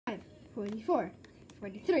44,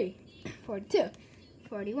 43, 42,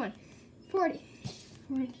 41, 40,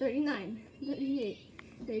 39, 38,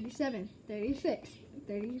 37, 36,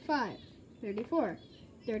 35, 34,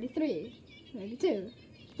 33, 32,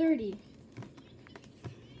 30.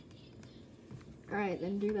 Alright,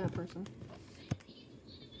 then do that person.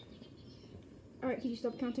 Alright, can you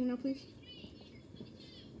stop counting now, please?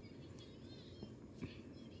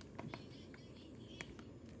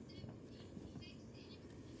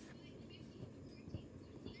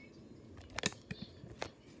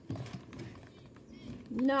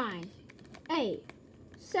 Nine, 8,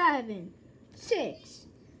 7, 6,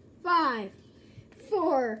 5,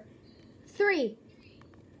 4, 3,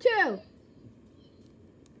 2.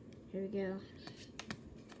 Here we go.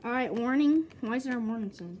 Alright, warning. Why is there a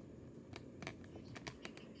warning sign?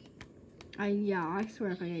 Yeah, I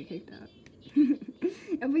swear if I get kicked out.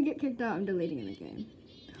 If we get kicked out, I'm deleting the game.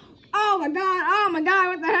 Oh my god,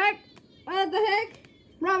 what the heck? What the heck?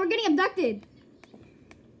 Bro, we're getting abducted.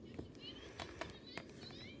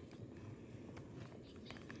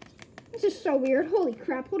 This is so weird. Holy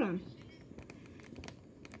crap, hold on.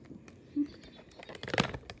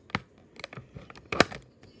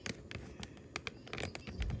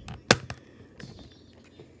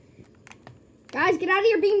 Guys, get out of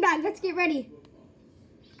your beanbag. Let's get ready.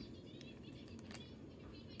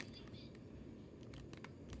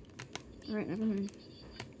 Alright, never mind.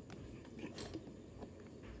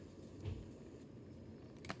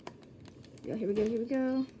 Here we go, here we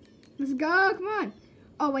go. Let's go, come on.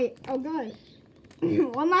 Oh, wait. Oh, God.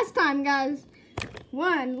 One last time, guys.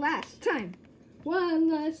 One last time.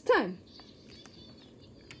 One last time.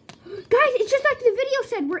 Guys, it's just like the video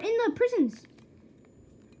said. We're in the prisons.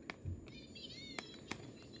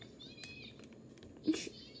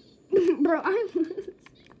 Bro,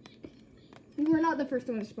 we're not the first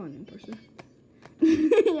one to spawn in person.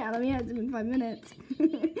 Yeah, let me out. It's been 5 minutes.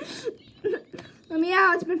 Let me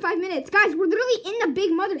out. It's been 5 minutes. Guys, we're literally in the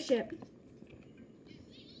big mothership.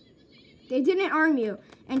 They didn't arm you.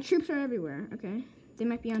 And troops are everywhere, okay? They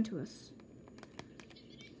might be onto us.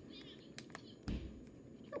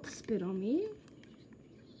 Don't spit on me.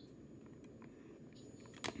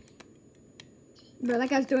 Bro, that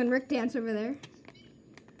guy's doing Rick dance over there.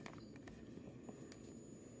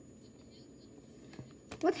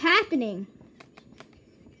 What's happening?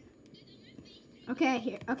 Okay,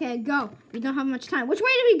 here. Okay, go. We don't have much time. Which way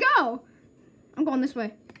did we go? I'm going this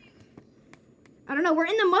way. I don't know. We're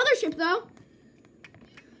in the mothership, though.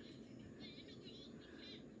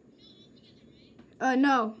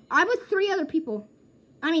 No. I'm with 3 other people.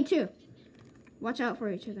 I mean, 2. Watch out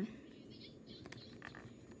for each other.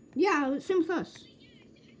 Yeah, same with us.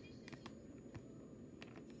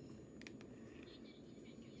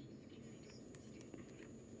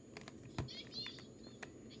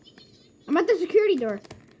 I'm at the security door.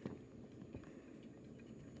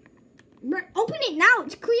 Open it now.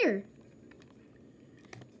 It's clear.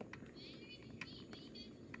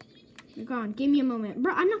 You're gone. Give me a moment.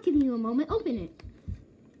 Bro, I'm not giving you a moment. Open it.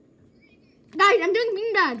 Guys, I'm doing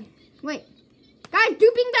beanbag. Wait. Guys, do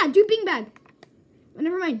beanbag. Do beanbag. Oh,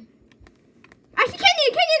 never mind. I see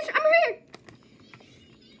Kenyon. I'm here.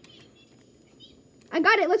 I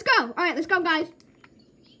got it. Let's go. All right, let's go, guys.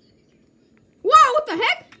 Whoa, what the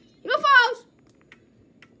heck? UFOs!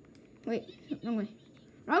 Wait, wrong way.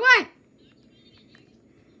 Wrong way!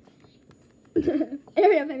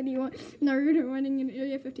 Area 51. Naruto running in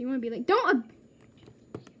Area 51 be like, don't.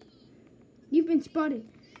 You've been spotted.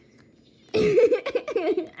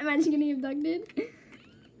 Imagine getting abducted.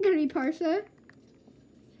 Gonna be Parsa.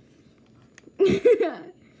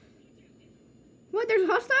 What? There's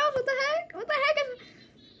hostiles? What the heck? What the heck is.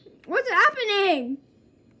 What's happening?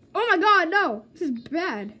 Oh my god, no. This is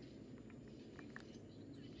bad.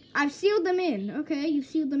 I've sealed them in. Okay, you've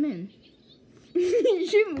sealed them in.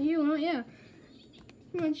 Shoot me, you won't, yeah.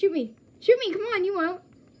 Come on, shoot me. Shoot me, come on, you won't.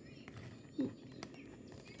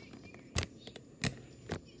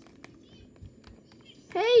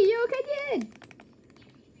 Hey, you okay, kid?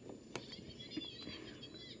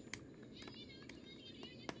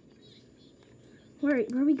 Where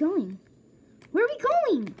are we going? Where are we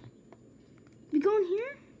going? We going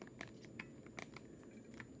here?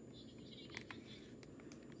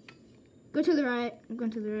 Go to the right. I'm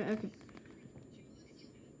going to the right. Okay.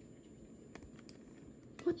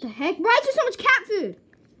 What the heck? Why is there so much cat food?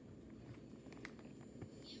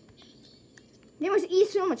 They must eat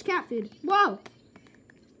so much cat food. Whoa.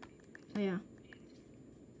 Oh, yeah.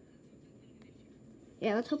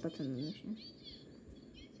 Yeah, let's hope that's in the mission.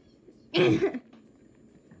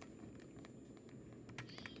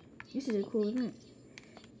 This is a cool event.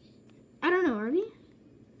 I don't know, are we?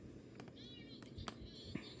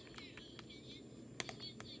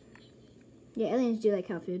 Yeah, aliens do like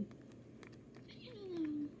cow food.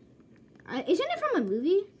 Isn't it from a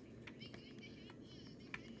movie?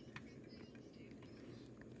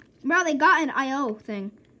 Bro, they got an I.O.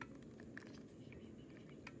 thing.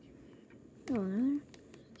 Oh, no.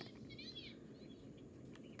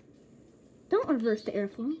 Don't reverse the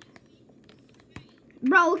airflow.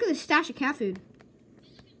 Bro, look at this stash of cat food.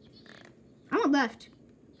 I went left.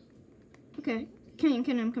 Okay. Kenny,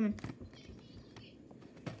 I'm coming.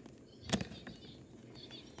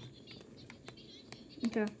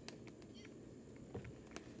 Okay.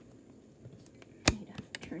 I need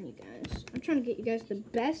to turn you guys. I'm trying to get you guys the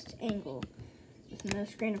best angle with no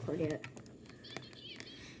screen record yet.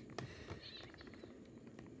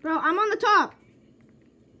 Bro, I'm on the top.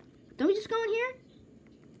 Don't we just go in here?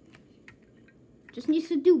 Just needs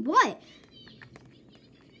to do what?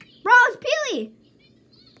 Bro, it's Peely.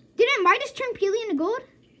 Didn't Midas turn Peely into gold?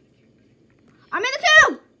 I'm in the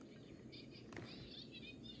tube.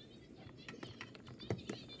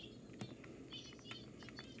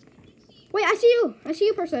 Wait, I see you. I see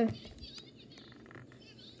you, person.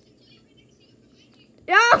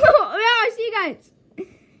 Yeah, I see you guys.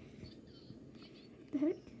 The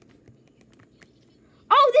heck?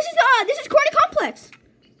 Oh, this is Corny Complex.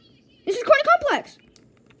 This is Corny Complex.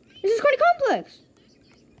 This is Corny Complex.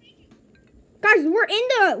 Guys, we're in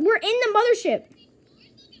the mothership.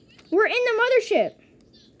 We're in the mothership.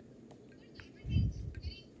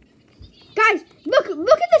 Guys, look at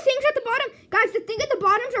the things at the bottom. Guys, the thing at the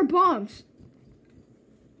bottoms are bombs.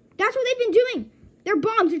 That's what they've been doing. They're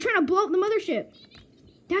bombs. They're trying to blow up the mothership.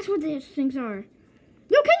 That's what these things are.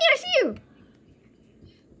 No, Kenny, I see you.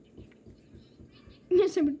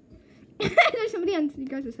 There's somebody, there's somebody on you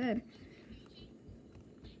guys' head.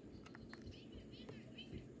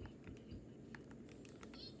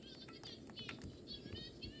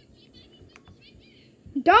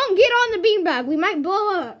 Don't get on the beanbag. We might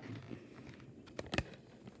blow up.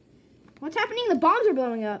 What's happening? The bombs are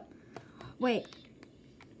blowing up. Wait.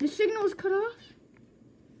 The signal is cut off?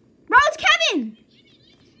 Bro, it's Kevin!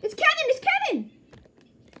 It's Kevin! It's Kevin!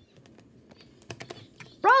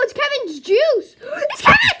 Bro, it's Kevin's juice! It's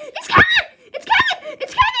Kevin! It's Kevin! It's Kevin!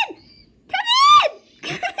 It's Kevin!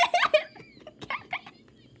 Kevin!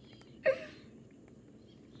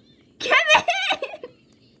 Kevin! Kevin!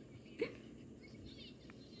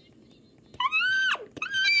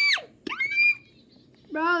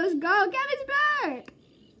 Bro, let's go. Kevin's back.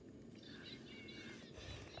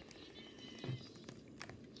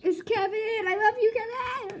 It's Kevin. I love you,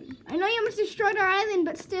 Kevin. I know you almost destroyed our island,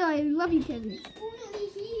 but still, I love you, Kevin. It's finally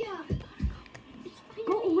here.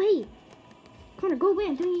 Go away. Connor, go away.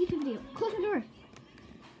 I'm doing a YouTube video. Close the door.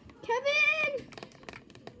 Kevin.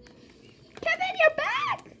 Kevin, you're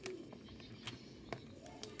back.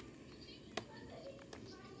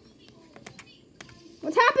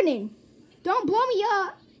 What's happening? Don't blow me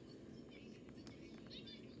up.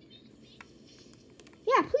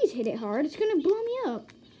 Yeah, please hit it hard. It's gonna blow me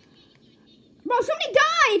up. Bro, somebody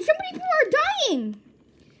died. People are dying.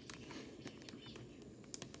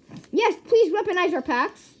 Yes, please weaponize our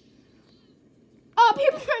packs. Oh,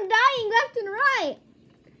 people are dying left and right.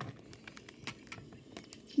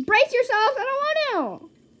 Brace yourselves. I don't want to.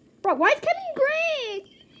 Bro, why is Kevin gray?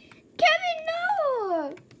 Kevin,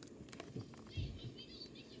 no.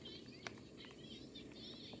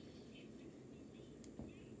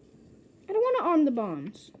 I don't want to arm the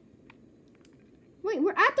bombs. Wait,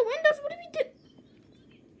 we're at the windows? What do we do?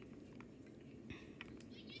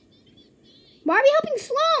 Why are we helping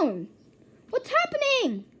Sloan? What's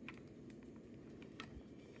happening?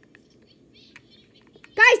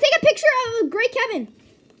 Guys, take a picture of Great Kevin.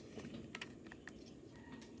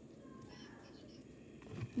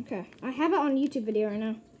 Okay, I have it on a YouTube video right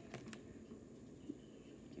now.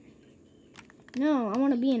 No, I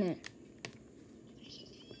want to be in it.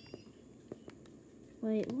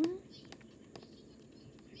 Wait, what?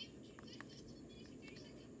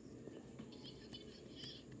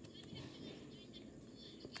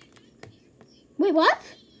 Wait, what?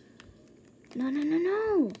 No.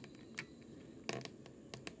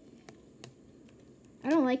 I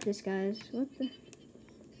don't like this, guys. What the?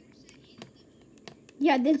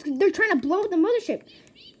 Yeah, they're trying to blow up the mothership.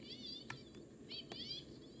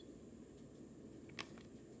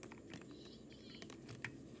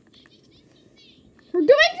 We're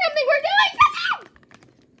doing something! We're doing something!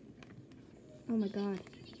 Oh my god.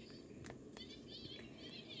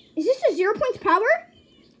 Is this a 0 points power?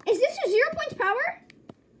 Is this a 0 points power?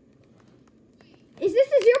 Is this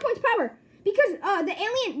a 0 points power? Because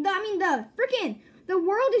the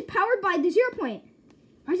world is powered by the 0 point.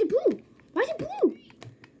 Why is it blue? Why is it blue?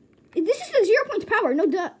 This is the 0 points power, no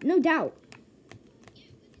doubt.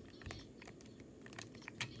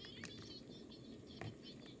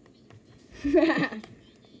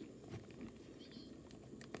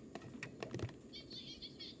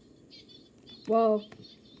 Whoa.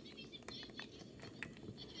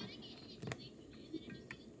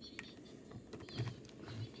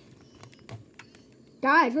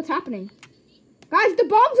 Guys, what's happening? Guys, the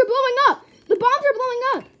bombs are blowing up! The bombs are blowing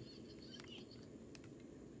up!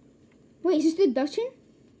 Wait, is this the abduction?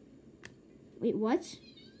 Wait, what?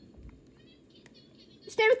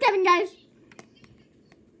 Stay with Kevin, guys.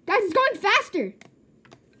 Guys, it's going faster.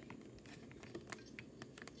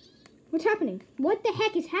 What's happening? What the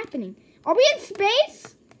heck is happening? Are we in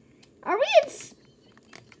space? Are we in...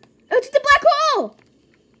 Oh, it's the black hole!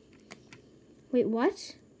 Wait,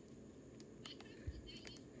 what?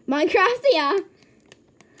 Minecraft, yeah.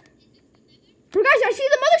 Bro, guys, I see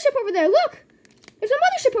the mothership over there. Look. There's a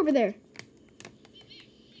mothership over there.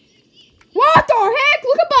 What the heck?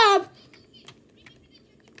 Look above.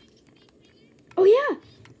 Oh, yeah.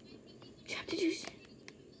 Chapter 2.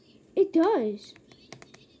 It does.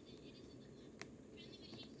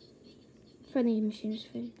 Friendly machine is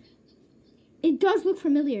fake. It does look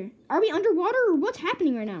familiar. Are we underwater or what's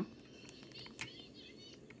happening right now?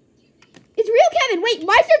 It's real, Kevin. Wait,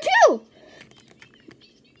 why is there two?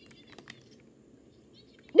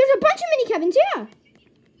 There's a bunch of mini Kevins, yeah.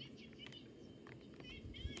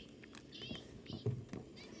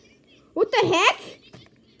 What the heck?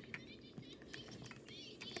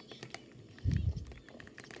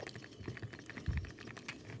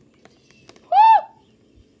 Woo!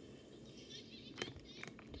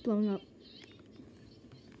 It's blowing up.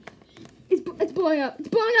 It's blowing up. It's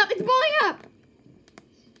blowing up. It's blowing up.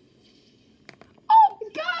 Oh my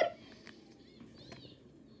God!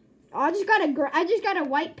 Oh, I just got a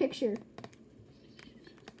white picture.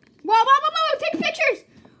 Whoa, whoa, whoa, whoa! Take pictures.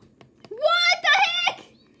 What the heck?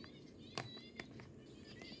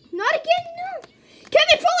 Not again, no.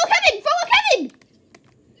 Kevin, follow Kevin! Follow Kevin!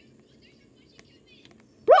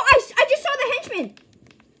 Bro, I just saw the henchman.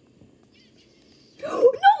 No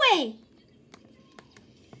way!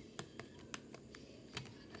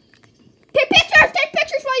 Take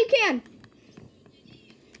pictures while you can.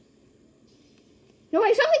 No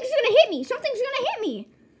way, something's gonna hit me. Something's gonna hit me.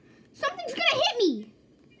 Something's gonna hit me.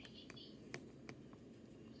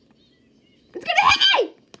 It's gonna hit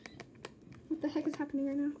me! What the heck is happening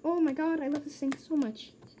right now? Oh my God, I love this thing so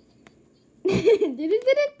much.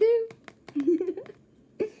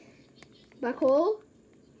 Black hole?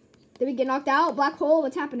 Did we get knocked out? Black hole,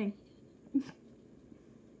 what's happening?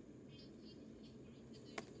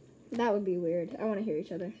 That would be weird. I want to hear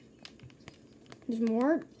each other. There's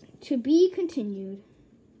more to be continued.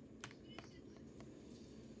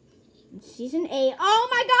 Season 8. Oh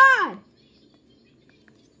my God!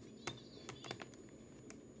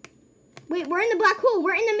 Wait, we're in the black hole.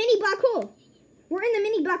 We're in the mini black hole. We're in the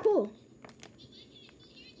mini black hole.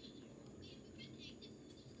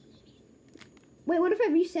 Wait, what if I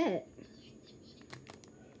reset?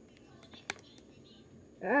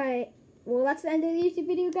 Alright. Well, that's the end of the YouTube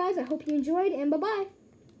video, guys. I hope you enjoyed, and bye-bye.